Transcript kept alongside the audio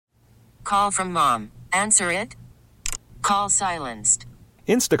Call from mom. Answer it. Call silenced.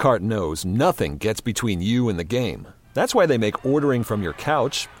 Instacart knows nothing gets between you and the game. That's why they make ordering from your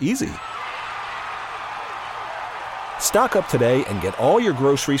couch easy. Stock up today and get all your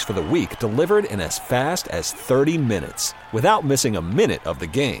groceries for the week delivered in as fast as 30 minutes without missing a minute of the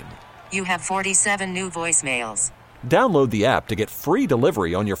game. You have 47 new voicemails. Download the app to get free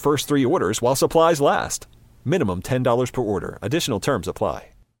delivery on your first 3 orders while supplies last. Minimum $10 per order. Additional terms apply.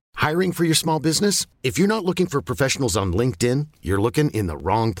 Hiring for your small business? If you're not looking for professionals on LinkedIn, you're looking in the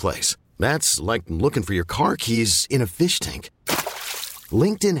wrong place. That's like looking for your car keys in a fish tank.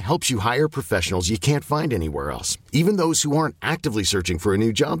 LinkedIn helps you hire professionals you can't find anywhere else, even those who aren't actively searching for a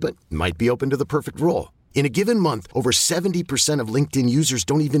new job but might be open to the perfect role. In a given month, over 70% of LinkedIn users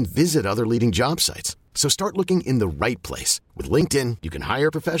don't even visit other leading job sites. So start looking in the right place. With LinkedIn, you can hire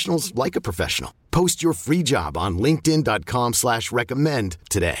professionals like a professional. Post your free job on linkedin.com/recommend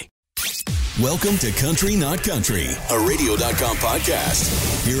today. Welcome to Country Not Country, a Radio.com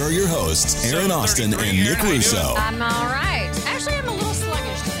podcast. Here are your hosts, Aaron Austin and Nick Russo. I'm all right. Actually, I'm a little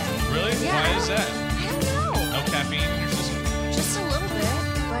sluggish today. Really? Yeah. Why is that? I don't know. No caffeine in your system? Just a little bit,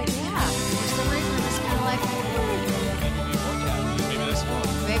 but yeah. For some reason, I'm just kind of like, Maybe that's wrong.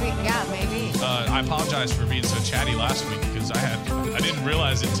 maybe. I apologize for being so chatty last week because I didn't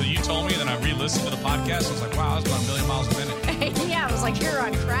realize it until you told me, and then I re-listened to the podcast. I was like, wow, that's about 1 million miles a minute. Yeah, I was like, you're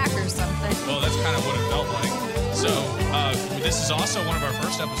on crack or something. Well, that's kind of what it felt like. So this is also one of our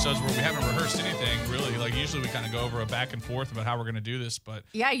first episodes where we haven't rehearsed anything, really. Like, usually we kind of go over a back and forth about how we're going to do this, but...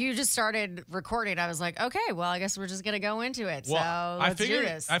 Yeah, you just started recording. I was like, okay, well, I guess we're just going to go into it. Well, so let's do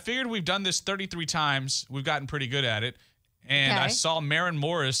this. I figured we've done this 33 times. We've gotten pretty good at it. And Okay. I saw Maren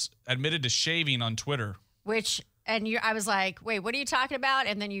Morris admitted to shaving on Twitter. I was like, wait, what are you talking about?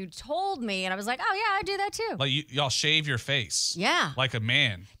 And then you told me, and I was like, oh, yeah, I do that too. Like, y'all shave your face. Yeah. Like a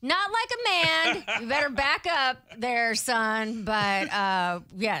man. Not like a man. You better back up there, son. But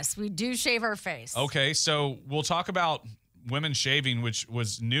yes, we do shave our face. Okay, so we'll talk about women shaving, which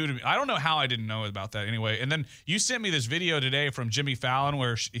was new to me. I don't know how I didn't know about that anyway. And then you sent me this video today from Jimmy Fallon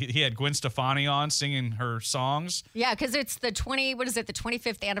where he had Gwen Stefani on singing her songs. Yeah, because it's the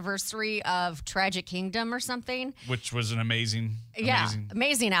 25th anniversary of Tragic Kingdom or something. Which was an amazing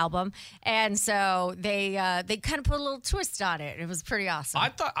Amazing album. And so they kind of put a little twist on it. It was pretty awesome.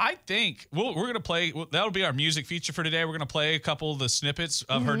 I think we're going to play, that'll be our music feature for today. We're going to play a couple of the snippets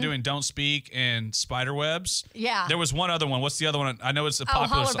of her doing Don't Speak and Spiderwebs. Yeah. There was one other one. What's the other one? I know it's a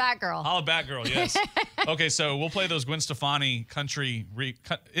popular Holler Back Girl. Holler Back Girl, yes. Okay, so we'll play those Gwen Stefani country.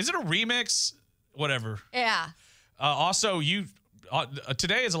 Is it a remix? Whatever. Yeah. Also,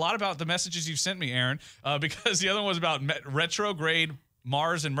 today is a lot about the messages you've sent me, Aaron, because the other one was about retrograde.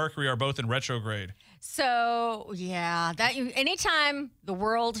 Mars and Mercury are both in retrograde. So, yeah, anytime the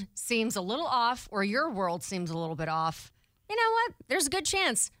world seems a little off or your world seems a little bit off, you know what? There's a good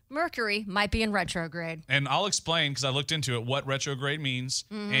chance Mercury might be in retrograde. And I'll explain, because I looked into it, what retrograde means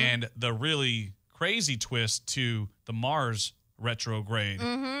and the really crazy twist to the Mars retrograde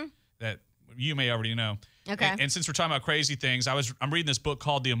that you may already know. Okay. And since we're talking about crazy things, I'm reading this book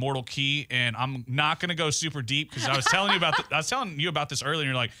called The Immortal Key, and I'm not going to go super deep because I was telling you about this earlier, and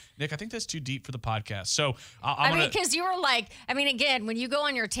you're like, Nick, I think that's too deep for the podcast. So because you were like, again, when you go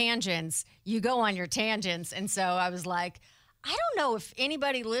on your tangents, and so I was like, I don't know if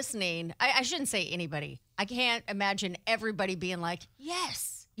anybody listening, I shouldn't say anybody. I can't imagine everybody being like,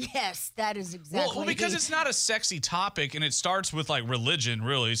 yes, that is exactly. Well, because it's not a sexy topic, and it starts with like religion,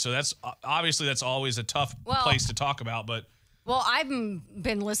 really. So that's obviously that's always a tough place to talk about. But I've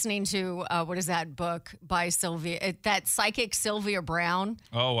been listening to what is that book by that psychic Sylvia Brown?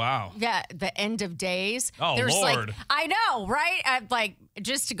 Oh wow! Yeah, The End of Days. Oh Lord! I know, right?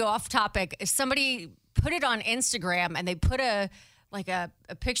 Just to go off topic, somebody put it on Instagram, and they put a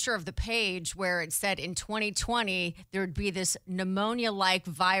picture of the page where it said in 2020 there would be this pneumonia-like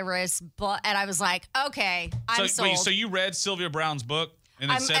virus, and I was like, okay, I'm sold. Wait, so you read Sylvia Brown's book and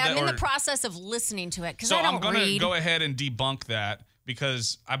it said that? I'm in the process of listening to it because I I'm don't going to read. go ahead and debunk that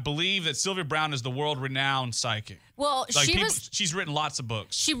because I believe that Sylvia Brown is the world-renowned psychic. Well, she's written lots of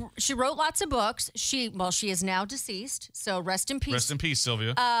books. She wrote lots of books. She is now deceased, so rest in peace. Rest in peace,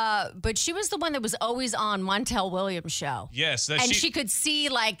 Sylvia. But she was the one that was always on Montel Williams' show. Yes, she could see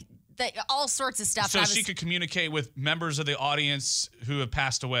all sorts of stuff. So she could communicate with members of the audience who have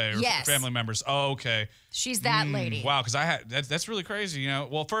passed away or family members. Oh, okay. She's that lady. Wow, because that's really crazy.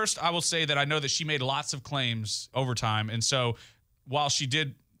 Well, first I will say that I know that she made lots of claims over time, and so while she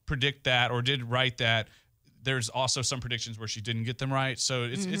did predict that or did write that, there's also some predictions where she didn't get them right. So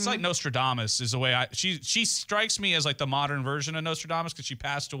it's like Nostradamus is the way she strikes me as like the modern version of Nostradamus because she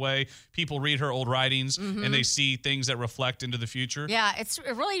passed away. People read her old writings and they see things that reflect into the future. Yeah, it's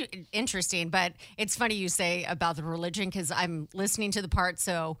really interesting, but it's funny you say about the religion because I'm listening to the part.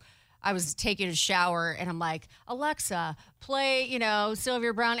 So I was taking a shower and I'm like, Alexa, play,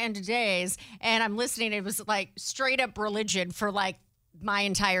 Sylvia Brown and Today's. And I'm listening. It was like straight up religion for like my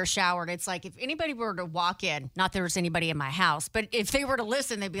entire shower. And it's like, if anybody were to walk in, not there was anybody in my house, but if they were to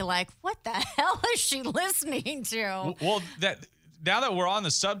listen, they'd be like, what the hell is she listening to? Well, now that we're on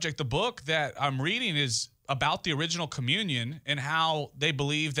the subject, the book that I'm reading is about the original communion and how they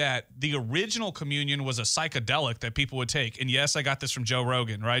believe that the original communion was a psychedelic that people would take. And yes, I got this from Joe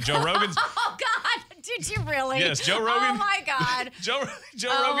Rogan, right? Joe Rogan's... Oh, God. Did you really? Yes, Joe Rogan. Oh, my God. Joe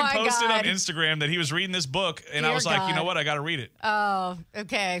Rogan posted on Instagram that he was reading this book, and I was like, you know what? I got to read it. Oh,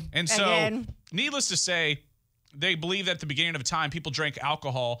 okay. And so, needless to say, they believe that at the beginning of time, people drank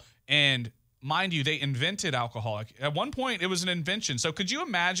alcohol, and mind you, they invented alcohol. At one point, it was an invention. So could you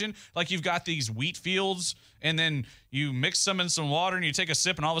imagine, like, you've got these wheat fields, and then you mix some in some water, and you take a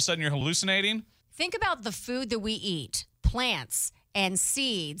sip, and all of a sudden you're hallucinating? Think about the food that we eat, plants and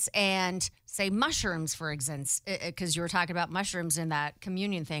seeds, and say mushrooms, for instance, because you were talking about mushrooms in that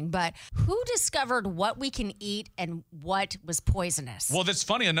communion thing. But who discovered what we can eat and what was poisonous? Well, that's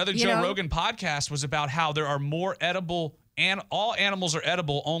funny. Another Joe Rogan podcast was about how there are more edible, and all animals are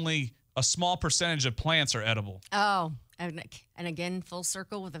edible, only a small percentage of plants are edible. Oh, and again, full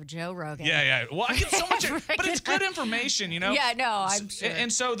circle with a Joe Rogan. Yeah. Well, I get so much, but it's good information, Yeah, no, I'm sure.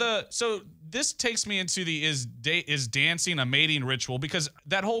 And so this takes me into the is dancing a mating ritual, because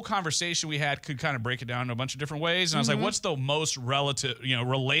that whole conversation we had could kind of break it down in a bunch of different ways. And I was like, what's the most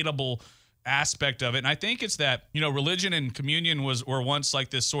relatable aspect of it? And I think it's that, religion and communion were once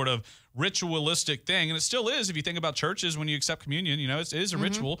like this sort of ritualistic thing, and it still is. If you think about churches, when you accept communion, it is a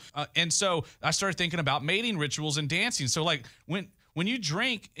ritual. And so I started thinking about mating rituals and dancing. So like when you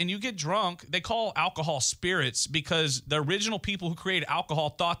drink and you get drunk, they call alcohol spirits because the original people who created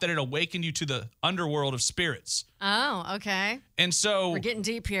alcohol thought that it awakened you to the underworld of spirits. Oh, okay. And so we're getting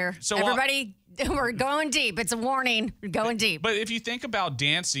deep here. So everybody, we're going deep. It's a warning. We're going deep. But if you think about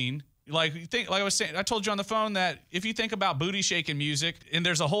dancing, like I was saying, I told you on the phone that if you think about booty shaking music and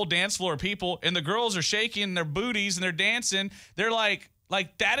there's a whole dance floor of people and the girls are shaking their booties and they're dancing, they're like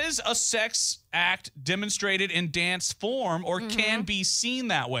that is a sex act demonstrated in dance form or can be seen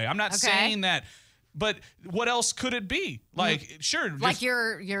that way. I'm not saying that, but what else could it be? Like, sure. Like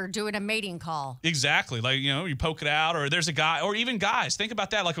you're doing a mating call. Exactly. Like, you poke it out, or there's a guy, or even guys. Think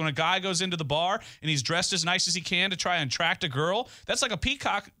about that. Like when a guy goes into the bar and he's dressed as nice as he can to try and attract a girl, that's like a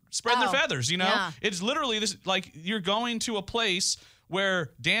peacock spreading their feathers, Yeah. It's literally this, like you're going to a place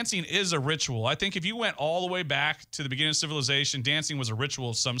where dancing is a ritual. I think if you went all the way back to the beginning of civilization, dancing was a ritual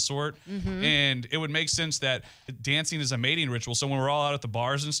of some sort. And it would make sense that dancing is a mating ritual. So when we're all out at the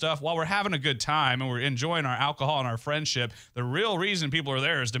bars and stuff, while we're having a good time and we're enjoying our alcohol and our friendship, the real reason people are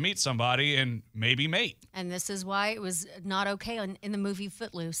there is to meet somebody and maybe mate. And this is why it was not okay in the movie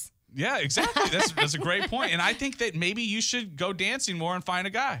Footloose. Yeah, exactly. That's a great point. And I think that maybe you should go dancing more and find a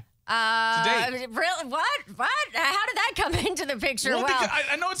guy. Really? What? How did that come into the picture? Well,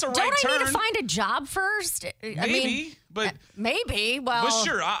 I know it's a right turn. Don't I need to find a job first? Maybe. Well,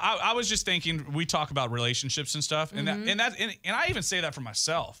 sure. I was just thinking. We talk about relationships and stuff, and I even say that for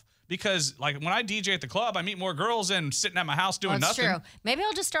myself. Because, like, when I DJ at the club, I meet more girls than sitting at my house doing nothing. That's true. Maybe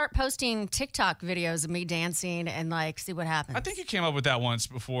I'll just start posting TikTok videos of me dancing and, like, see what happens. I think you came up with that once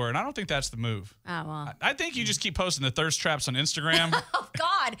before, and I don't think that's the move. Oh, well. I think you just keep posting the thirst traps on Instagram. Oh,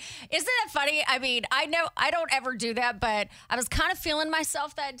 God. Isn't that funny? I mean, I know I don't ever do that, but I was kind of feeling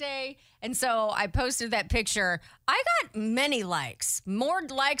myself that day. And so I posted that picture. I got many likes, more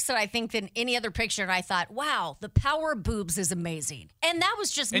likes than I think than any other picture. And I thought, wow, the power of boobs is amazing. And that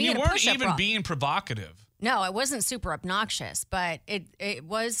was just me in a push-up bra. And you weren't even being provocative. No, it wasn't super obnoxious, but it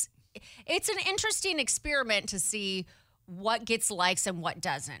was. It's an interesting experiment to see what gets likes and what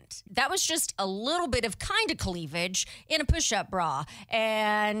doesn't. That was just a little bit of kind of cleavage in a push-up bra.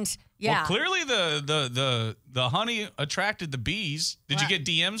 And yeah. Well, clearly the honey attracted the bees. Did you get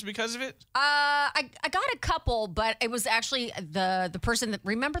DMs because of it? I got a couple, but it was actually the person that,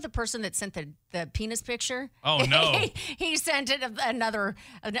 remember the person that sent the penis picture? Oh, no. He sent it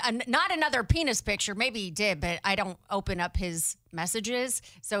not another penis picture. Maybe he did, but I don't open up his messages,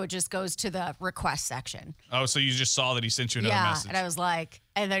 so it just goes to the request section. Oh, so you just saw that he sent you another message. And I was like,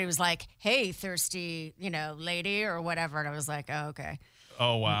 and then he was like, hey, thirsty, lady or whatever. And I was like, oh, okay.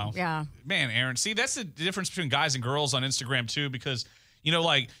 Oh, wow. Yeah. Man, Aaron, see, that's the difference between guys and girls on Instagram, too, because,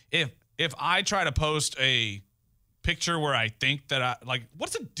 like, if if I try to post a picture where I think that I like,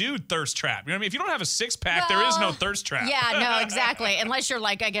 what's a dude thirst trap? You know what I mean? If you don't have a six pack, there is no thirst trap. Yeah, no, exactly. Unless you're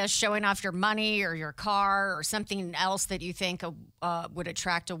like, I guess, showing off your money or your car or something else that you think would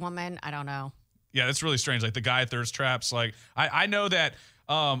attract a woman. I don't know. Yeah, that's really strange. Like the guy thirst traps. Like I know that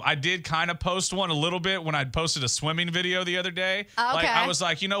I did kind of post one a little bit when I posted a swimming video the other day. Okay. Like I was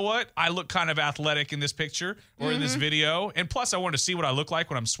like, you know what? I look kind of athletic in this picture or in this video. And plus I wanted to see what I look like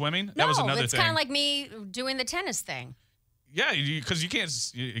when I'm swimming. That was another it's thing. kind of like me doing the tennis thing. Yeah, because you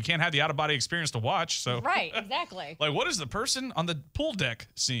can't have the out of body experience to watch. So Right, exactly. like, what is the person on the pool deck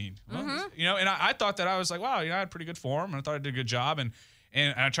scene? Well, you know, and I thought that I was like, wow, you know, I had pretty good form, and I thought I did a good job, and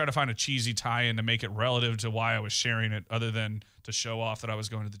I tried to find a cheesy tie-in to make it relative to why I was sharing it, other than to show off that I was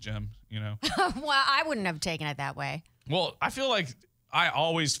going to the gym. You know. Well, I wouldn't have taken it that way. Well, I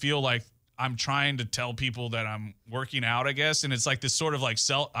always feel like I'm trying to tell people that I'm working out, I guess. And it's like this sort of like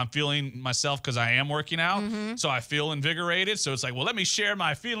I'm feeling myself because I am working out. So I feel invigorated. So it's like, well, let me share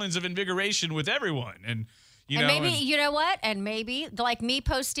my feelings of invigoration with everyone. And, You know what? And maybe like me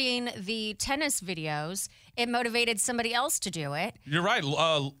posting the tennis videos, it motivated somebody else to do it. You're right.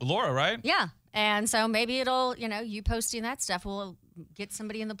 Laura, right? Yeah. And so maybe it'll, you posting that stuff will get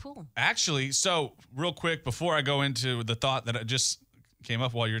somebody in the pool. Actually, so real quick, before I go into the thought that just came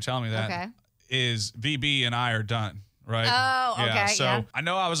up while you were telling me that, is VB and I are done, right? Oh, okay. So I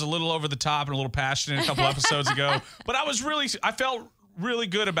know I was a little over the top and a little passionate a couple episodes ago, but I felt really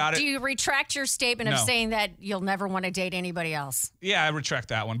good about it. Do you retract your statement of saying that you'll never want to date anybody else? Yeah, I retract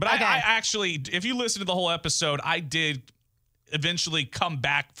that one. But I actually, if you listen to the whole episode, I did eventually come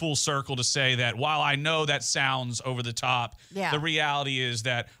back full circle to say that while I know that sounds over the top, the reality is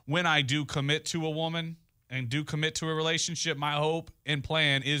that when I do commit to a woman and do commit to a relationship, my hope and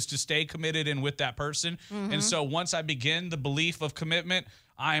plan is to stay committed and with that person. And so once I begin the belief of commitment,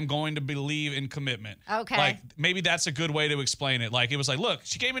 I am going to believe in commitment. Okay. Like, maybe that's a good way to explain it. Like, it was like, look,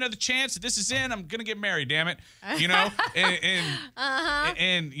 she gave me another chance. This is in. I'm going to get married, damn it. You know? And,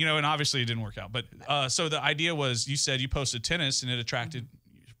 and obviously it didn't work out. But so the idea was, you said you posted tennis and it attracted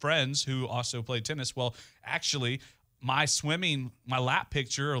friends who also played tennis. Well, actually, my lap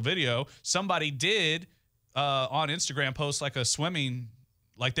picture or video, somebody did on Instagram post like a swimming,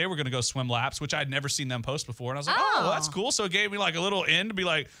 like they were going to go swim laps, which I'd never seen them post before. And I was like, oh, well, that's cool. So it gave me like a little end to be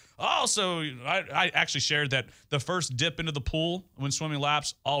like, oh, so I actually shared that the first dip into the pool when swimming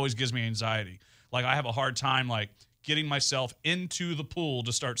laps always gives me anxiety. Like I have a hard time like getting myself into the pool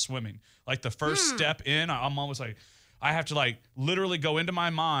to start swimming. Like the first step in, I'm almost like, I have to like literally go into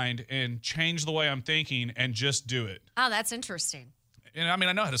my mind and change the way I'm thinking and just do it. Oh, that's interesting. And I mean,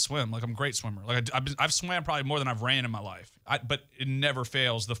 I know how to swim. Like, I'm a great swimmer. Like, I've swam probably more than I've ran in my life. But it never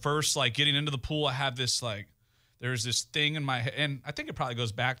fails. The first, like, getting into the pool, I have this, like, there's this thing in my head. And I think it probably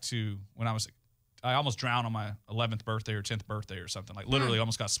goes back to when I almost drowned on my 11th birthday or 10th birthday or something. Like, literally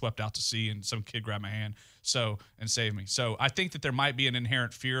almost got swept out to sea and some kid grabbed my hand and saved me. So I think that there might be an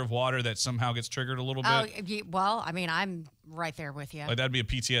inherent fear of water that somehow gets triggered a little bit. Oh, well, I mean, I'm right there with you. Like, that'd be a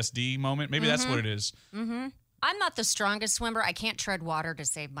PTSD moment. Maybe that's what it is. Mm-hmm. I'm not the strongest swimmer. I can't tread water to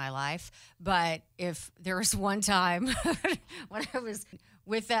save my life. But if there was one time when I was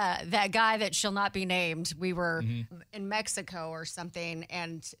with that guy that shall not be named, we were in Mexico or something,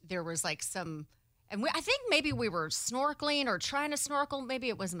 and there was like I think maybe we were snorkeling or trying to snorkel. Maybe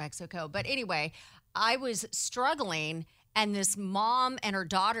it was Mexico. But anyway, I was struggling, and this mom and her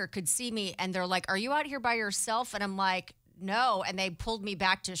daughter could see me, and they're like, "Are you out here by yourself?" And I'm like, no, and they pulled me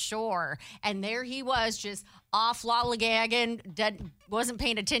back to shore, and there he was, just off lollygagging, wasn't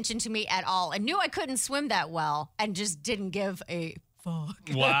paying attention to me at all, and knew I couldn't swim that well, and just didn't give a fuck.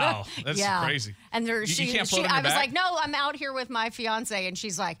 Wow, that's crazy. And you can't float on your I was back? like, no, I'm out here with my fiance, and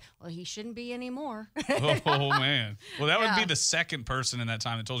she's like, well, he shouldn't be anymore. Oh man, well that would be the second person in that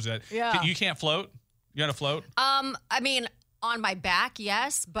time that told you that. Yeah. You can't float. You got to float. I mean, on my back,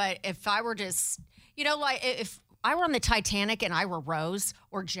 yes, but if I were just, like if I were on the Titanic and I were Rose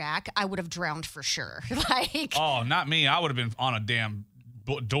or Jack, I would have drowned for sure. Oh, not me. I would have been on a damn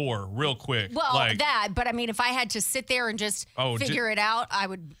door real quick. Well, but I mean, if I had to sit there and just figure it out, I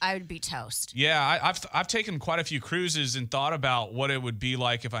would be toast. Yeah, I've taken quite a few cruises and thought about what it would be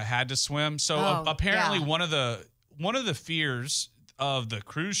like if I had to swim. So apparently, one of the fears of the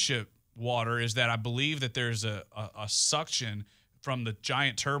cruise ship water is that I believe that there's a suction from the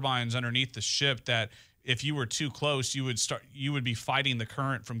giant turbines underneath the ship that if you were too close, you would be fighting the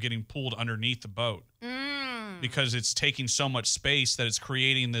current from getting pulled underneath the boat because it's taking so much space that it's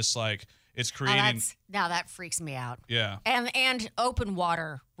creating this now that freaks me out. Yeah, and open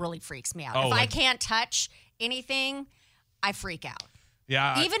water really freaks me out. If I can't touch anything, I freak out.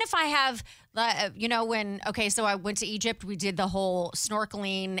 Yeah. Even if I have, so I went to Egypt, we did the whole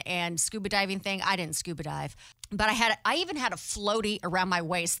snorkeling and scuba diving thing. I didn't scuba dive, but I even had a floaty around my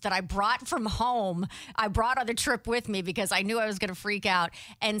waist that I brought from home. I brought on the trip with me because I knew I was going to freak out.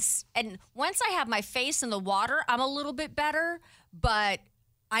 And once I have my face in the water, I'm a little bit better, but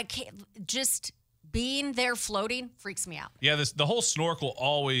I can't just... Being there floating freaks me out. Yeah, the whole snorkel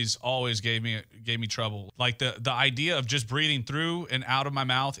always gave me trouble. Like the idea of just breathing through and out of my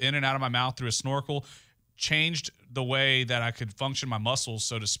mouth, in and out of my mouth through a snorkel, changed the way that I could function my muscles,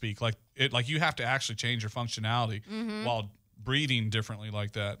 so to speak. Like you have to actually change your functionality while breathing differently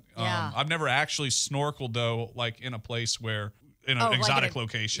like that. Yeah. I've never actually snorkeled though, like in a place where in an exotic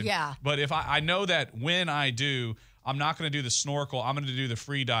location. Yeah. But if I know that when I do, I'm not going to do the snorkel. I'm going to do the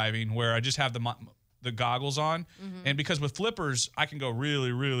free diving where I just have the goggles on. And because with flippers, I can go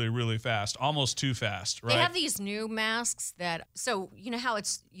really, really, really fast, almost too fast, right? They have these new masks so you know how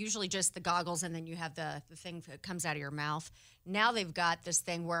it's usually just the goggles and then you have the thing that comes out of your mouth. Now they've got this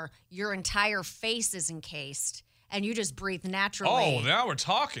thing where your entire face is encased and you just breathe naturally. Oh, now we're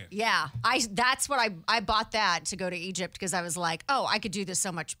talking. Yeah. That's what I bought that to go to Egypt because I was like, oh, I could do this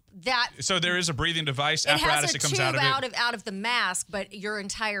so much. So there is a breathing device apparatus that comes out of it. It has a tube out of the mask, but your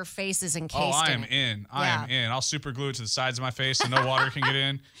entire face is encased. Oh, I am in. I am in. I'll super glue it to the sides of my face so no water can get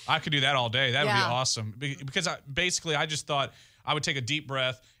in. I could do that all day. That would be awesome. Because I just thought I would take a deep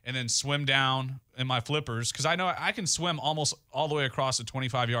breath and then swim down in my flippers because I know I can swim almost all the way across a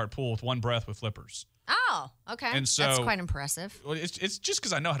 25-yard pool with one breath with flippers. Oh, okay. And so that's quite impressive. Well, it's just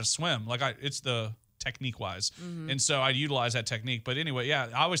because I know how to swim. Like it's the technique wise, and so I utilize that technique. But anyway, yeah,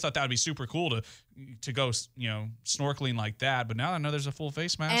 I always thought that would be super cool to go, snorkeling like that. But now I know there's a full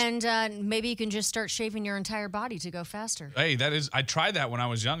face mask, and maybe you can just start shaving your entire body to go faster. Hey, I tried that when I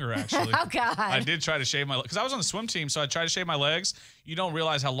was younger. Actually, oh God, I did try to shave my because I was on the swim team, so I tried to shave my legs. You don't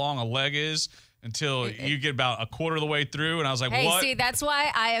realize how long a leg is until you get about a quarter of the way through, and I was like, hey, what? See, that's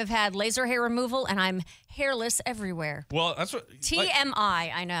why I have had laser hair removal, and I'm hairless everywhere. Well, that's what... TMI,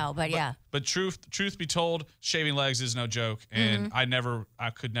 I know, but yeah. But truth be told, shaving legs is no joke, and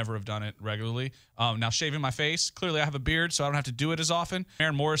I could never have done it regularly. Now, shaving my face, clearly I have a beard, so I don't have to do it as often.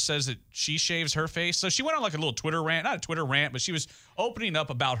 Erin Morris says that she shaves her face, so she went on like a little Twitter rant, not a Twitter rant, but she was opening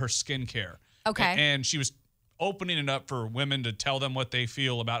up about her skincare. Okay. And she was opening it up for women to tell them what they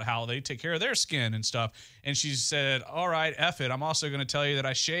feel about how they take care of their skin and stuff. And she said, all right, F it. I'm also going to tell you that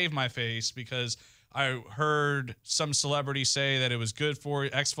I shave my face because I heard some celebrity say that it was good for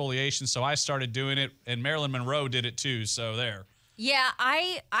exfoliation. So I started doing it, and Marilyn Monroe did it too. So there. Yeah,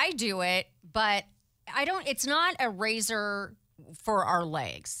 I do it, but I don't, it's not a razor for our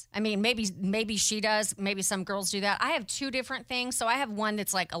legs. I mean, maybe she does. Maybe some girls do that. I have two different things. So I have one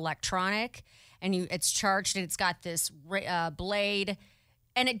that's like electronic, and it's charged, and it's got this blade,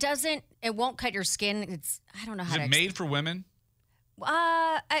 and it won't cut your skin. I don't know how to. Is it made for women?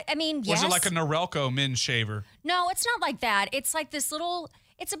 I mean, yes. Was it like a Norelco men's shaver? No, it's not like that. It's like this little.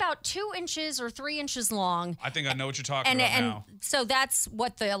 It's about 2 inches or 3 inches long. I think I know what you're talking about now. So that's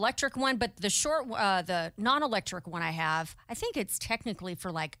what the electric one, but the non-electric one I have, I think it's technically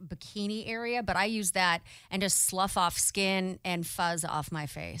for like bikini area, but I use that and just slough off skin and fuzz off my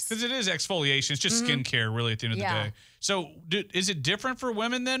face. Because it is exfoliation. It's just skincare, really, at the end of the day. So is it different for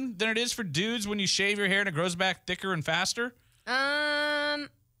women than it is for dudes when you shave your hair and it grows back thicker and faster? I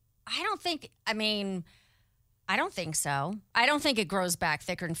don't think so. I don't think it grows back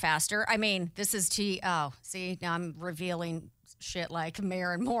thicker and faster. I mean, this is now I'm revealing shit like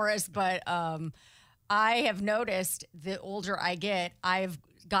Erin Morris, but I have noticed the older I get, I've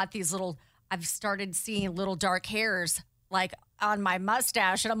started seeing little dark hairs like on my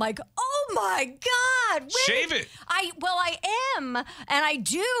mustache, and I'm like, oh my God. Shave it. I am, and I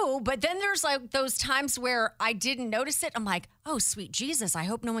do, but then there's like those times where I didn't notice it. I'm like, oh, sweet Jesus, I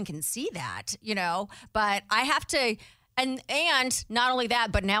hope no one can see that, but I have to, and not only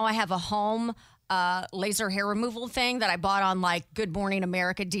that, but now I have a home laser hair removal thing that I bought on like Good Morning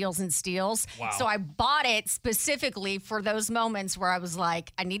America Deals and Steals. Wow. So I bought it specifically for those moments where I was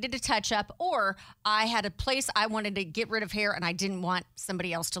like, I needed to touch up, or I had a place I wanted to get rid of hair and I didn't want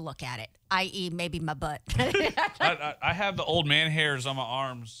somebody else to look at it, i.e. maybe my butt. I have the old man hairs on my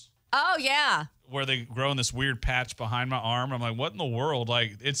arms. Oh, yeah. Where they grow in this weird patch behind my arm. I'm like, what in the world?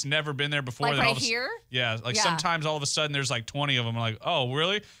 Like, it's never been there before. Like right here? Yeah. Sometimes all of a sudden there's like 20 of them. I'm like, oh,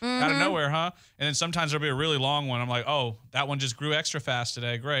 really? Out of nowhere, huh? And then sometimes there'll be a really long one. I'm like, oh, that one just grew extra fast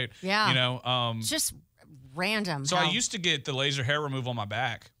today. Great. Yeah. It's just random. So I used to get the laser hair removal on my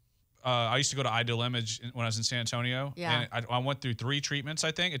back. I used to go to Ideal Image when I was in San Antonio. Yeah. And I went through 3 treatments,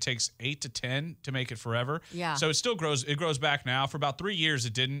 I think. It takes 8 to 10 to make it forever. Yeah. So it still grows. It grows back now. For about 3 years,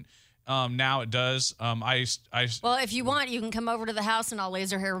 it didn't. Now it does. Well, if you want, you can come over to the house and I'll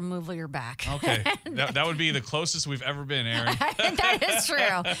laser hair removal your back. Okay. that would be the closest we've ever been, Aaron. That is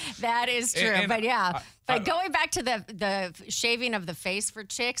true. That is true. And but yeah, but going back to the shaving of the face for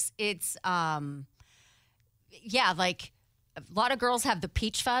chicks, it's like a lot of girls have the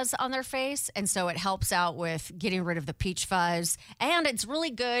peach fuzz on their face, and so it helps out with getting rid of the peach fuzz, and it's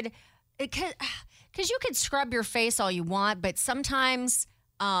really good because you can scrub your face all you want, but sometimes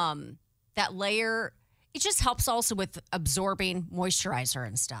that layer, it just helps also with absorbing moisturizer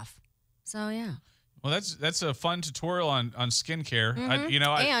and stuff. So yeah. Well, that's a fun tutorial on skincare.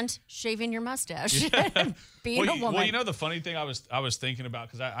 And shaving your mustache. Being a woman. Well, you know the funny thing I was thinking about,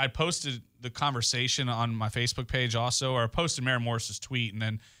 because I posted the conversation on my Facebook page also, or I posted Maren Morris's tweet, and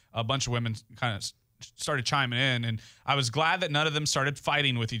then a bunch of women kind of started chiming in, and I was glad that none of them started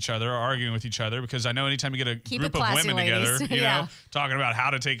fighting with each other or arguing with each other, because I know anytime you get a group of women ladies. together, you know, talking about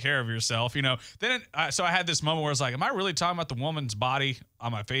how to take care of yourself, you know, then so I had this moment where I was like, am I really talking about the woman's body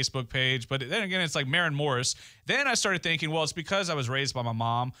on my Facebook page? But then again, it's like Maren Morris. Then I started thinking, well, it's because I was raised by my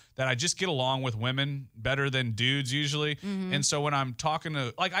mom that I just get along with women better than dudes usually. Mm-hmm. And so when I'm talking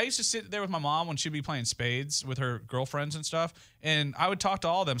to, like, I used to sit there with my mom when she'd be playing spades with her girlfriends and stuff, and I would talk to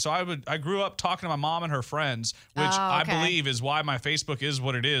all of them. So I grew up talking to my mom and her friends, which I believe is why my Facebook is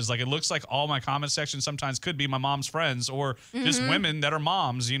what it is. Like, it looks like all my comment section sometimes could be my mom's friends or just women that are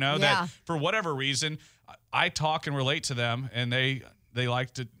moms, you know, that for whatever reason, I talk and relate to them, and they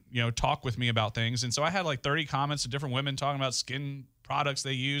like to, you know, talk with me about things. And so I had like 30 comments of different women talking about skin products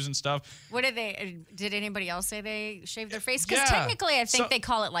they use and stuff. What did anybody else say they shaved their face? Because technically I think they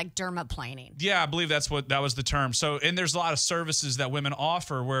call it like dermaplaning. Yeah, I believe that was the term. So, and there's a lot of services that women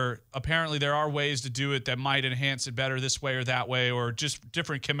offer where apparently there are ways to do it that might enhance it better this way or that way, or just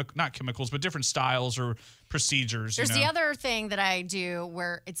different not chemicals, but different styles or procedures. There's the other thing that I do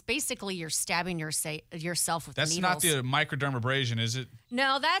where it's basically you're stabbing yourself with needles. That's not the microdermabrasion, is it?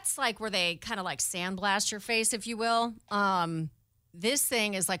 No, that's like where they kind of like sandblast your face, if you will. This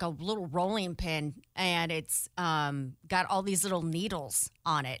thing is like a little rolling pin, and it's got all these little needles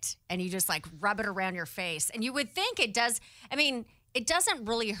on it, and you just like rub it around your face. And you would think it does. I mean, it doesn't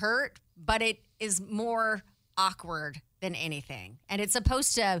really hurt, but it is more awkward than anything. And it's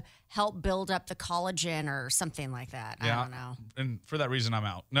supposed to help build up the collagen or something like that. Yeah, I don't know. And for that reason, I'm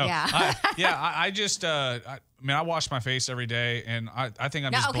out. No. Yeah. I just, I wash my face every day, and I think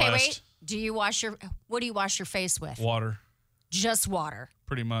I'm just blessed. Wait. What do you wash your face with? Water. Just water.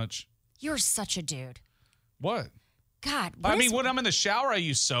 Pretty much. You're such a dude. What? God. When I'm in the shower, I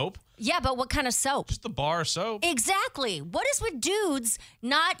use soap. Yeah, but what kind of soap? Just the bar soap. Exactly. What is with dudes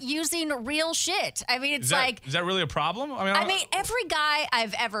not using real shit? I mean, is that really a problem? I mean, every guy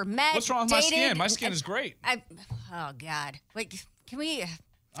I've ever met. What's wrong with my skin? My skin is great. Oh God. Like, can we?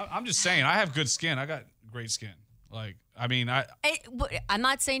 I'm just saying, I have good skin. I got great skin. Like, I mean, I'm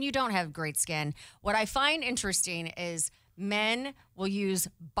not saying you don't have great skin. What I find interesting is men will use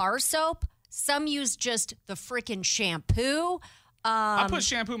bar soap. Some use just the freaking shampoo. I put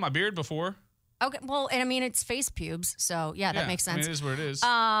shampoo in my beard before. Okay, well, and I mean, it's face pubes, so yeah, that makes sense. I mean, it is what it is.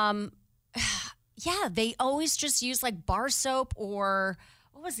 Yeah, they always just use like bar soap, or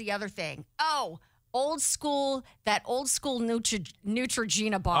what was the other thing? Oh, old school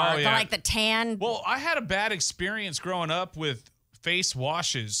Neutrogena bar, like the tan. Well, I had a bad experience growing up with face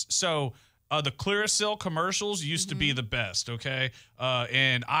washes, so. The Clearasil commercials used to be the best, okay?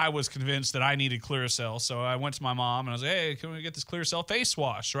 And I was convinced that I needed Clearasil. So I went to my mom and I was like, hey, can we get this Clearasil face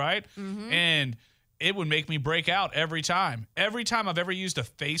wash, right? Mm-hmm. And it would make me break out every time. Every time I've ever used a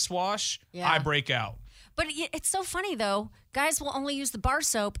face wash, I break out. But it's so funny, though. Guys will only use the bar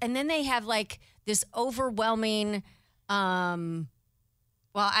soap, and then they have, like, this overwhelming... Well,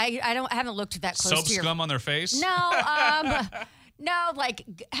 I haven't looked that close to your... Soap scum on their face? No, No, like,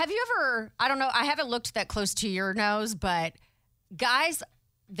 have you ever, I don't know, I haven't looked that close to your nose, but guys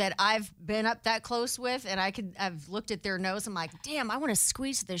that I've been up that close with, and I've looked at their nose, I'm like, damn, I want to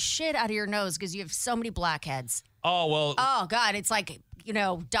squeeze the shit out of your nose because you have so many blackheads. Oh, well. Oh, God, it's like, you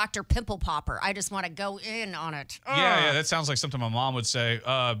know, Dr. Pimple Popper. I just want to go in on it. Yeah, that sounds like something my mom would say.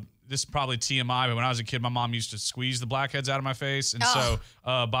 This is probably TMI, but when I was a kid, my mom used to squeeze the blackheads out of my face. And so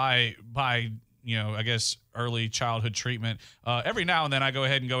by you know, I guess early childhood treatment, every now and then I go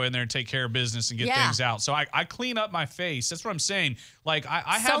ahead and go in there and take care of business and get things out. So I clean up my face. That's what I'm saying. Like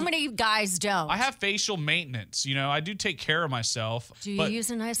I have. So many guys don't. I have facial maintenance. You know, I do take care of myself. Do you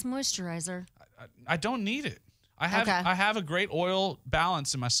use a nice moisturizer? I don't need it. I have Okay. I have a great oil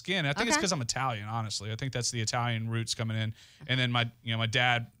balance in my skin. I think it's Okay. because I'm Italian, honestly. I think that's the Italian roots coming in. And then my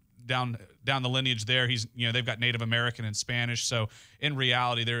dad down the lineage there, he's they've got Native American and Spanish. So in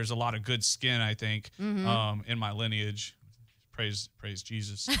reality, there's a lot of good skin, I think, in my lineage. Praise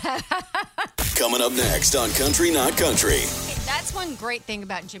Jesus. Coming up next on Country Not Country. That's one great thing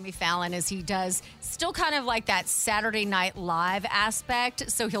about Jimmy Fallon is he does still kind of like that Saturday Night Live aspect.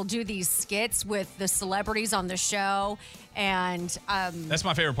 So he'll do these skits with the celebrities on the show. And That's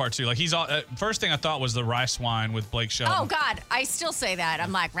my favorite part too. Like he's all first thing I thought was the rice wine with Blake Shelton. oh God, I still say that.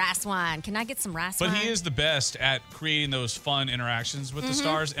 I'm like, rice wine. Can I get some rice wine? But he is the best at creating those fun interactions with the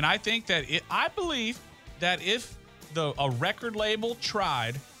stars. And I think that I believe that if a record label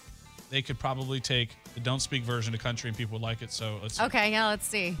tried, they could probably take the Don't Speak version to country and people would like it. So let's see. Okay, yeah, let's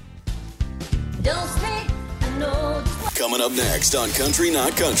see. Don't speak, I know. Coming up next on Country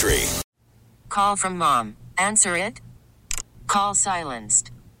Not Country. Call from mom. Answer it. Call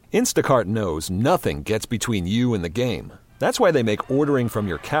silenced. Instacart knows nothing gets between you and the game. That's why they make ordering from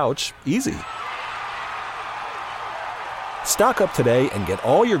your couch easy. Stock up today and get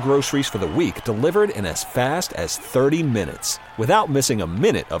all your groceries for the week delivered in as fast as 30 minutes without missing a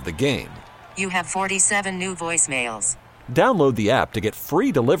minute of the game. You have 47 new voicemails. Download the app to get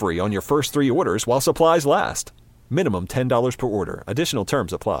free delivery on your first 3 orders while supplies last. Minimum $10 per order. Additional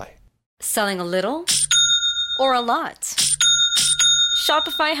terms apply. Selling a little or a lot?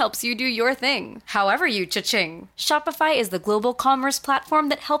 Shopify helps you do your thing, however you cha-ching. Shopify is the global commerce platform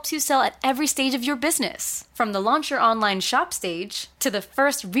that helps you sell at every stage of your business. From the launch your online shop stage, to the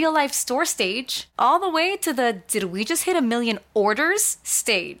first real-life store stage, all the way to the did we just hit 1 million orders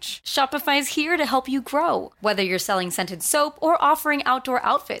stage. Shopify's here to help you grow. Whether you're selling scented soap or offering outdoor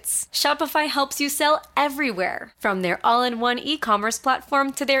outfits, Shopify helps you sell everywhere. From their all-in-one e-commerce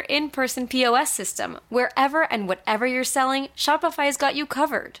platform to their in-person POS system, wherever and whatever you're selling, Shopify's got you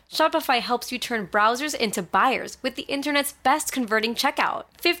covered. Shopify helps you turn browsers into buyers with the internet's best converting checkout.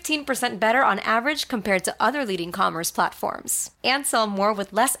 15% better on average compared to other leading commerce platforms. And sell more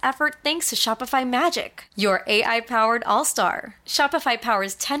with less effort thanks to Shopify Magic, your AI-powered all-star. Shopify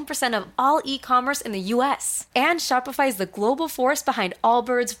powers 10% of all e-commerce in the U.S. And Shopify is the global force behind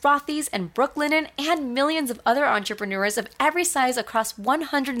Allbirds, Rothy's, and Brooklinen, and millions of other entrepreneurs of every size across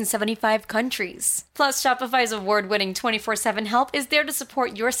 175 countries. Plus, Shopify's award-winning 24/7 help is there to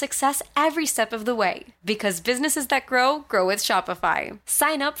support your success every step of the way. Because businesses that grow, grow with Shopify.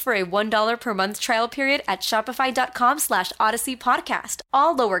 Sign up for a $1 per month trial period at shopify.com/Odyssey Podcast,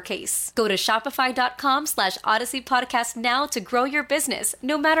 all lowercase. Go to shopify.com/Odyssey Podcast now to grow your business,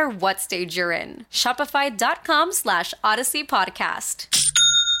 no matter what stage you're in. Shopify.com/Odyssey Podcast.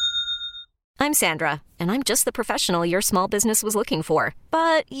 I'm Sandra, and I'm just the professional your small business was looking for.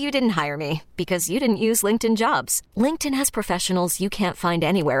 But you didn't hire me because you didn't use LinkedIn Jobs. LinkedIn has professionals you can't find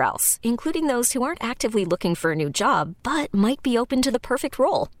anywhere else, including those who aren't actively looking for a new job, but might be open to the perfect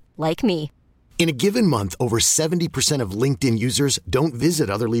role, like me. In a given month, over 70% of LinkedIn users don't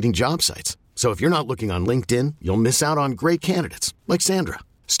visit other leading job sites. So if you're not looking on LinkedIn, you'll miss out on great candidates like Sandra.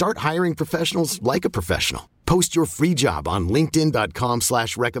 Start hiring professionals like a professional. Post your free job on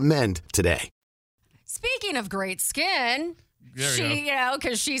linkedin.com/recommend today. Speaking of great skin,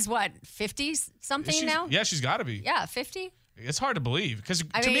 because she's what, 50 something now? Yeah, she's got to be. Yeah, 50. It's hard to believe because to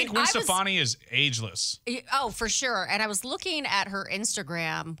mean, me, Gwen Stefani is ageless. Oh, for sure. And I was looking at her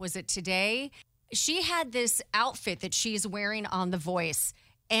Instagram. Was it today? She had this outfit that she's wearing on The Voice,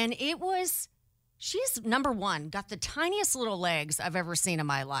 and she's number one, got the tiniest little legs I've ever seen in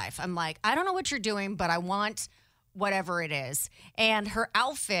my life. I'm like, I don't know what you're doing, but I want whatever it is. And her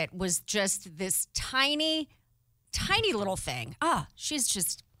outfit was just this tiny, tiny little thing. She's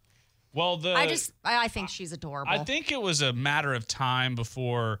just... Well, I think she's adorable. I think it was a matter of time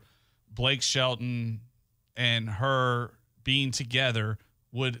before Blake Shelton and her being together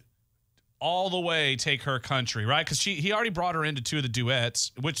would all the way take her country, right? Because he already brought her into 2 of the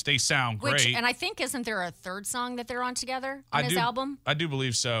duets, which they sound great. And I think, isn't there a third song that they're on together on his album? I do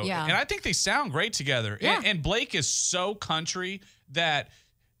believe so. Yeah. And I think they sound great together. Yeah. And Blake is so country that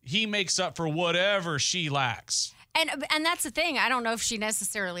he makes up for whatever she lacks. And that's the thing. I don't know if she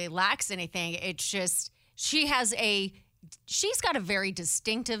necessarily lacks anything. It's just she's got a very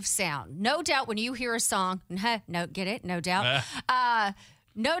distinctive sound. No doubt when you hear a song, no, get it? No doubt.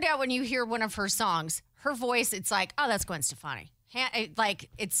 No doubt when you hear one of her songs, her voice, it's like, oh, that's Gwen Stefani. Like,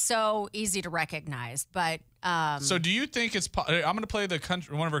 it's so easy to recognize. But so do you think I'm going to play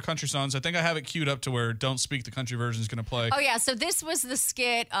one of her country songs. I think I have it queued up to where Don't Speak, the country version, is going to play. Oh, yeah. So this was the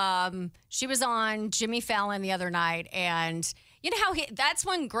skit. She was on Jimmy Fallon the other night, and You know how that's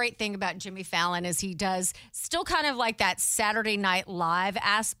one great thing about Jimmy Fallon is he does still kind of like that Saturday Night Live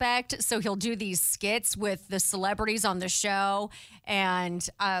aspect. So he'll do these skits with the celebrities on the show. And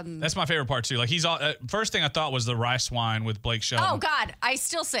that's my favorite part too. Like he's all first thing I thought was the rice wine with Blake Shelton. Oh God, I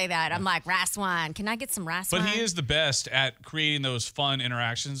still say that. I'm like, rice wine. Can I get some rice wine? But he is the best at creating those fun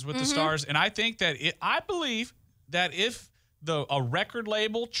interactions with the stars. And I think that I believe that if a record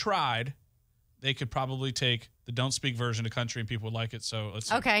label tried, they could probably take the Don't Speak version to country and people would like it. So let's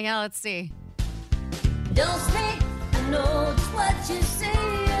see. Okay, yeah, let's see. Don't speak, I know just what you're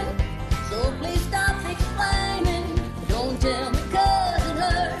saying. So please stop explaining. Don't tell me 'cause it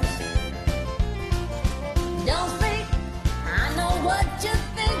hurts. Don't speak, I know what you're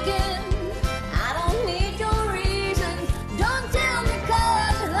thinking. I don't need your reasons. Don't tell me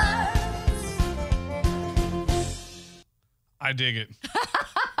 'cause it hurts. I dig it.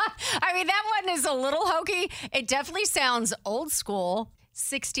 I mean, that one is a little hokey. It definitely sounds old school,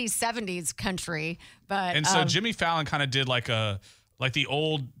 60s, 70s country. But And so Jimmy Fallon kind of did like the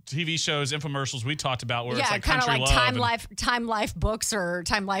old TV shows, infomercials we talked about where it's like kind of country like love. Time Life books or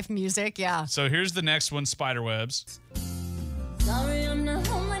Time Life music. Yeah. So here's the next one, Spiderwebs. Sorry, I'm not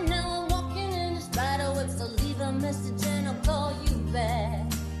home right now. I'm walking in the spiderweb, so leave a message and I'll call you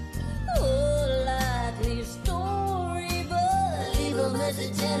back. Oh, likely story, but leave a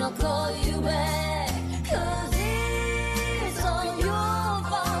message and I'll call you back. 'Cause it's all your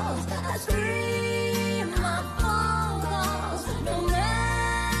fault. I scream my phone calls. No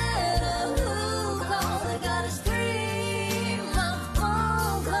matter who calls, I gotta scream my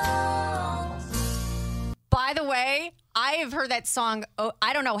phone calls. By the way, I have heard that song,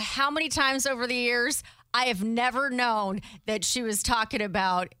 I don't know how many times over the years. I have never known that she was talking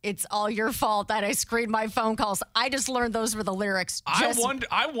about it's all your fault that I screened my phone calls. I just learned those were the lyrics.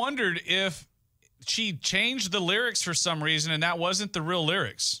 I wondered if she changed the lyrics for some reason and that wasn't the real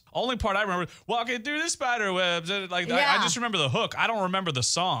lyrics. Only part I remember, walking through the spider webs. Like Yeah. I just remember the hook. I don't remember the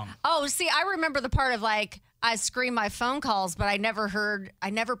song. Oh, see, I remember the part of like, I screened my phone calls, but I never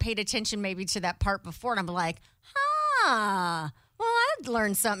paid attention maybe to that part before. And I'm like, well, I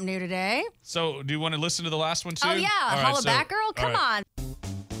learned something new today. So do you want to listen to the last one too? Oh, yeah. All right, Holla back, girl. Come on.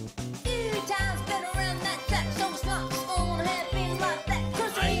 Few times been around that track, so it's not just gonna happen like that.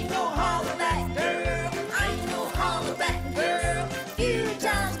 'Cause ain't no holler back, girl. Ain't no holler back, girl. Few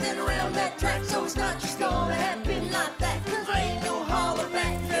times been around that track, so it's not just gonna happen like that. 'Cause ain't no holler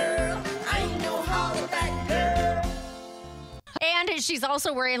back, girl. Ain't no holler back, girl. And she's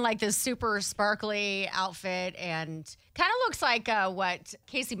also wearing like this super sparkly outfit and kind of looks like what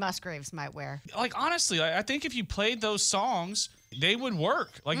Casey Musgraves might wear. Like, honestly, I think if you played those songs, they would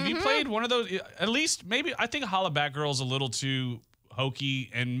work. Like, if you played one of those, at least maybe, I think Holla Back Girl's a little too hokey,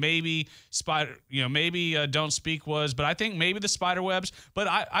 and maybe Don't Speak was, but I think maybe the Spiderwebs. But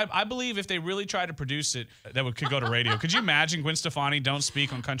I believe if they really tried to produce it, could go to radio. Could you imagine Gwen Stefani Don't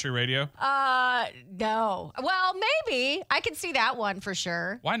Speak on country radio? No. Well, maybe. I can see that one for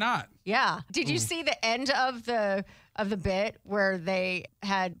sure. Why not? Yeah. Did you see the end of the bit where they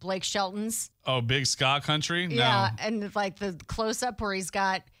had Blake Shelton's? Oh, Big Ska Country? No. Yeah, and like the close up where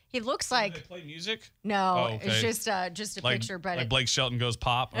he looks like. Do they play music? No, Oh, okay. it's just a picture. But like Blake Shelton goes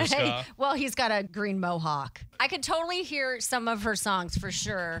pop or ska. Well, he's got a green mohawk. I could totally hear some of her songs for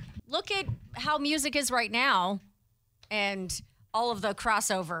sure. Look at how music is right now, and all of the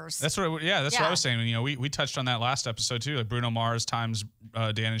crossovers. That's what what I was saying. You know, we touched on that last episode too, like Bruno Mars times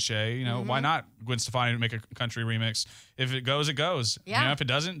Dan and Shay. You know, why not Gwen Stefani to make a country remix? If it goes, it goes. Yeah. You know, if it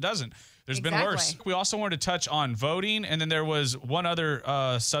doesn't, it doesn't. There's been worse. We also wanted to touch on voting, and then there was one other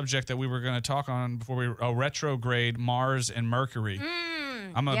subject that we were going to talk on before we retrograde Mars and Mercury.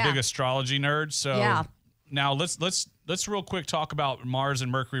 I'm a big astrology nerd, so now let's real quick talk about Mars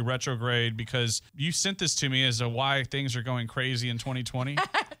and Mercury retrograde, because you sent this to me as to why things are going crazy in 2020.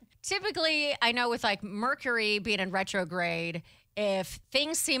 Typically, I know with like Mercury being in retrograde, if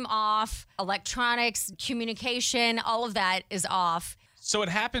things seem off, electronics, communication, all of that is off. So it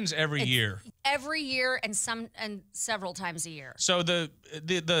happens every year. Every year and several times a year. So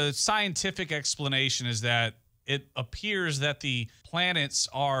the scientific explanation is that it appears that the planets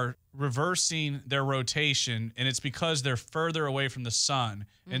are reversing their rotation, and it's because they're further away from the sun.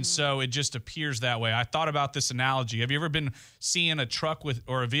 And so it just appears that way. I thought about this analogy. Have you ever been seeing a truck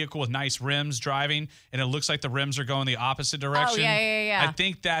or a vehicle with nice rims driving, and it looks like the rims are going the opposite direction? Oh, yeah. I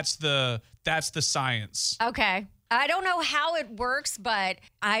think that's the science. Okay. I don't know how it works, but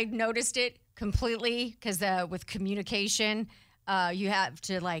I noticed it completely because with communication, you have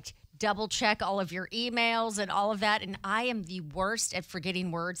to like double check all of your emails and all of that. And I am the worst at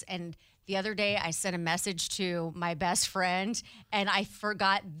forgetting words. And the other day I sent a message to my best friend and I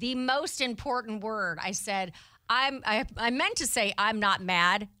forgot the most important word. I said, I meant to say I'm not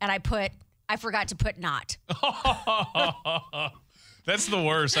mad, and I forgot to put not. That's the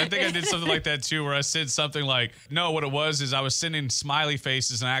worst. I think I did something like that too, where I said something like, no, what it was is I was sending smiley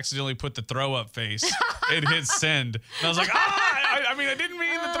faces and I accidentally put the throw up face and hit send. And I was like, I didn't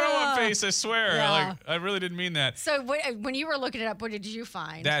mean the throw up face, I swear. Yeah. I really didn't mean that. So when you were looking it up, what did you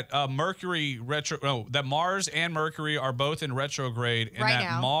find? That that Mars and Mercury are both in retrograde, and Right that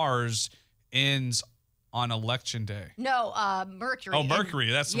now. Mars ends on election day. No, Mercury. Oh,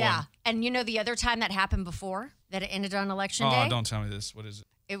 Mercury, that's the yeah. one. And you know the other time that happened before, that it ended on election day? Oh, don't tell me this. What is it?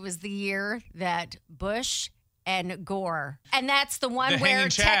 It was the year that Bush and Gore. And that's the one The where hanging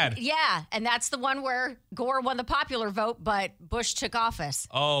Chad. and that's the one where Gore won the popular vote, but Bush took office.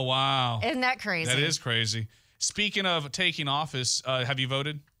 Oh, wow. Isn't that crazy? That is crazy. Speaking of taking office, have you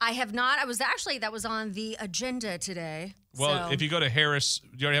voted? I have not. That was on the agenda today. Well, so. if you go to Harris, do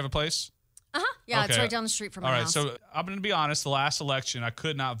you already have a place? Yeah, it's Okay. right down the street from my All right, house. so I'm going to be honest. The last election, I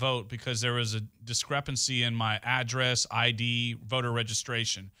could not vote because there was a discrepancy in my address, ID, voter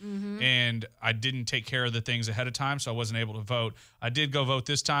registration, Mm-hmm. and I didn't take care of the things ahead of time, so I wasn't able to vote. I did go vote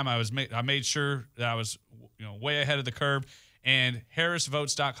this time. I made sure that I was, way ahead of the curve. And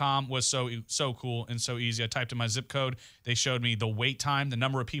HarrisVotes.com was so cool and so easy. I typed in my zip code. They showed me the wait time, the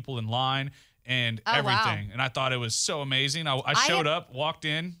number of people in line, and Oh, wow. everything. And I thought it was so amazing. I showed up, walked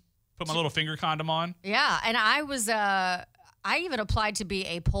in, put my little finger condom on. Yeah, and I was I even applied to be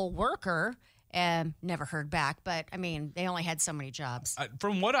a poll worker and never heard back, but I mean, they only had so many jobs.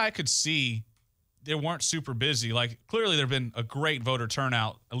 From what I could see, they weren't super busy. Like, clearly there've been a great voter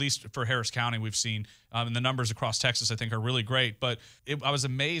turnout, at least for Harris County we've seen. And the numbers across Texas, I think, are really great. But I was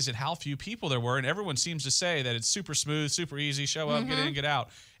amazed at how few people there were. And everyone seems to say that it's super smooth, super easy, show up, get in, get out.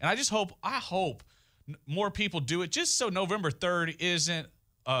 And I hope more people do it just so November 3rd isn't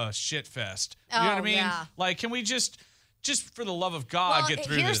a shit fest. You know what I Oh, mean? yeah. Like, can we just for the love of God, get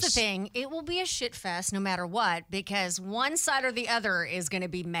through here's this? the thing. It will be a shit fest no matter what, because one side or the other is going to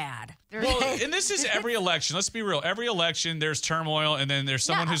be mad. Well, and this is every election. Let's be real. Every election, there's turmoil, and then there's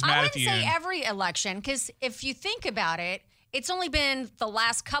someone who's mad at the I end. wouldn't say every election, because if you think about it, it's only been the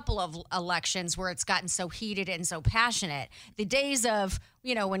last couple of elections where it's gotten so heated and so passionate. The days of,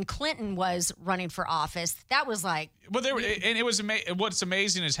 when Clinton was running for office, that was like... Well, it was what's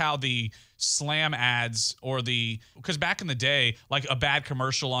amazing is how the slam ads because back in the day, like a bad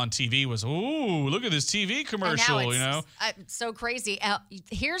commercial on TV was, ooh, look at this TV commercial, and now it's so crazy.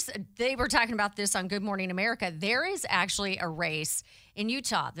 They were talking about this on Good Morning America. There is actually a race in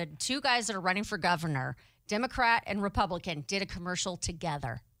Utah. The two guys that are running for governor, Democrat and Republican, did a commercial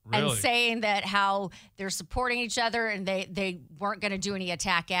together. Really? And saying that how they're supporting each other and they weren't going to do any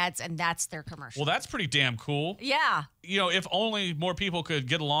attack ads, and that's their commercial. Well, that's pretty damn cool. Yeah. If only more people could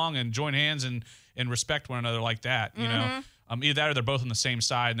get along and join hands and respect one another like that, Either that or they're both on the same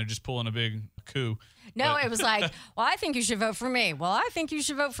side and they're just pulling a big coup. No, it was like, well, I think you should vote for me. Well, I think you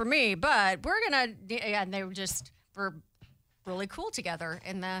should vote for me, but we're going to, and they were really cool together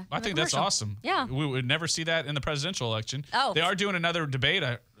in the I think that's commercial. awesome. Yeah. We would never see that in the presidential election. Oh. They are doing another debate,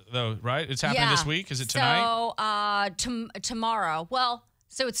 though, right? It's happening this week. Is it tonight? So tomorrow. Well,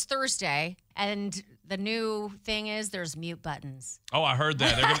 so it's Thursday, and the new thing is there's mute buttons. Oh, I heard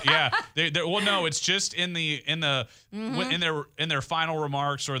that. Well, no, it's just in their final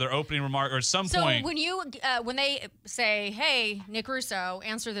remarks or their opening remark or at some point. So when they say, "Hey, Nick Russo,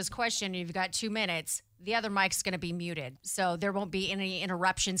 answer this question," you've got 2 minutes. The other mic's going to be muted, so there won't be any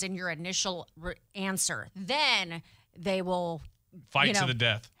interruptions in your initial answer. Then they will fight to the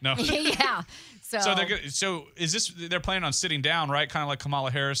death. No. Yeah. So they're planning on sitting down, right? Kind of like Kamala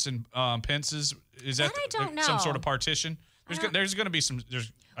Harris and Pence is that I don't some know. sort of partition? There's going to be some.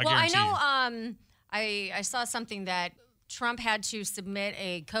 I Well, I guarantee know. you. I saw something that Trump had to submit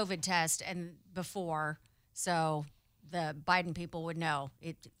a COVID test before, so the Biden people would know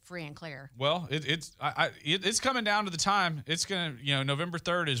it free and clear. Well, it's coming down to the time. It's gonna, November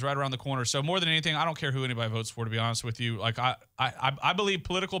 3rd is right around the corner. So more than anything, I don't care who anybody votes for. To be honest with you, like I believe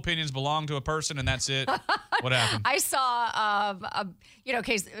political opinions belong to a person, and that's it. What happened? I saw,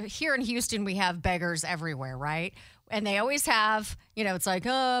 case here in Houston we have beggars everywhere, right? And they always have, it's like,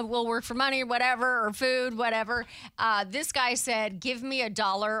 we'll work for money, whatever, or food, whatever. This guy said, "Give me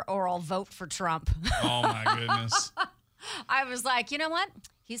 $1 or I'll vote for Trump." Oh my goodness. I was like, you know what?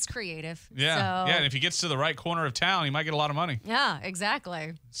 He's creative. Yeah. So, Yeah. And if he gets to the right corner of town, he might get a lot of money. yeah,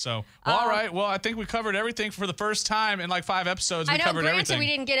 exactly. So, well, all right. Well, I think we covered everything for the first time in like 5 episodes. We I know, covered granted, everything. we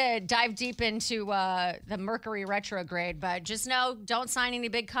didn't get to dive deep into the Mercury retrograde, but just know, don't sign any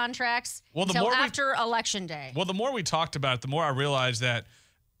big contracts until after Election Day. Well, the more we talked about it, the more I realized that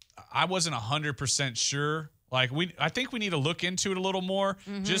I wasn't 100% sure. Like I think we need to look into it a little more,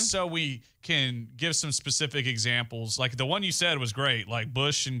 just so we can give some specific examples. Like the one you said was great, like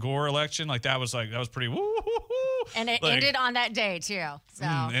Bush and Gore election. Like that was pretty woo. And it like, ended on that day too. So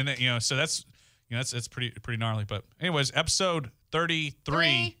and so that's that's pretty gnarly. But anyways, episode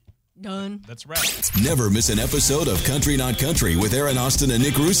 33. Done. That's right. Never miss an episode of Country Not Country with Aaron Austin and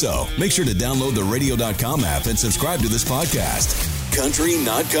Nick Russo. Make sure to download the radio.com app and subscribe to this podcast. Country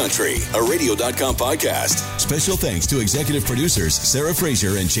Not Country, a radio.com podcast. Special thanks to executive producers Sarah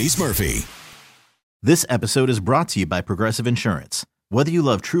Fraser and Chase Murphy. This episode is brought to you by Progressive Insurance. Whether you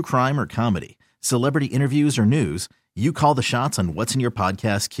love true crime or comedy, celebrity interviews or news, you call the shots on what's in your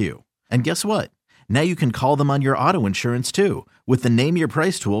podcast queue. And guess what? Now you can call them on your auto insurance too with the Name Your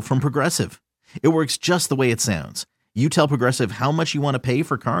Price tool from Progressive. It works just the way it sounds. You tell Progressive how much you want to pay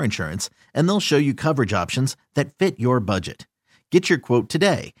for car insurance, and they'll show you coverage options that fit your budget. Get your quote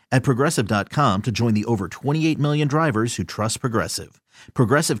today at Progressive.com to join the over 28 million drivers who trust Progressive.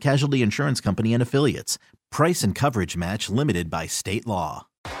 Progressive Casualty Insurance Company and Affiliates. Price and coverage match limited by state law.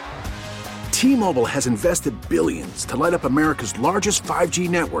 T-Mobile has invested billions to light up America's largest 5G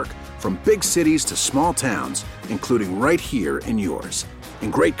network, from big cities to small towns, including right here in yours.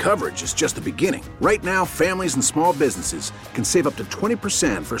 And great coverage is just the beginning. Right now, families and small businesses can save up to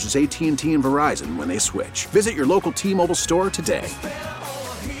 20% versus AT&T and Verizon when they switch. Visit your local T-Mobile store today.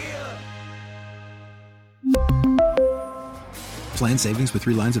 Plan savings with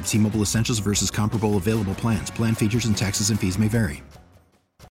 3 lines of T-Mobile Essentials versus comparable available plans. Plan features and taxes and fees may vary.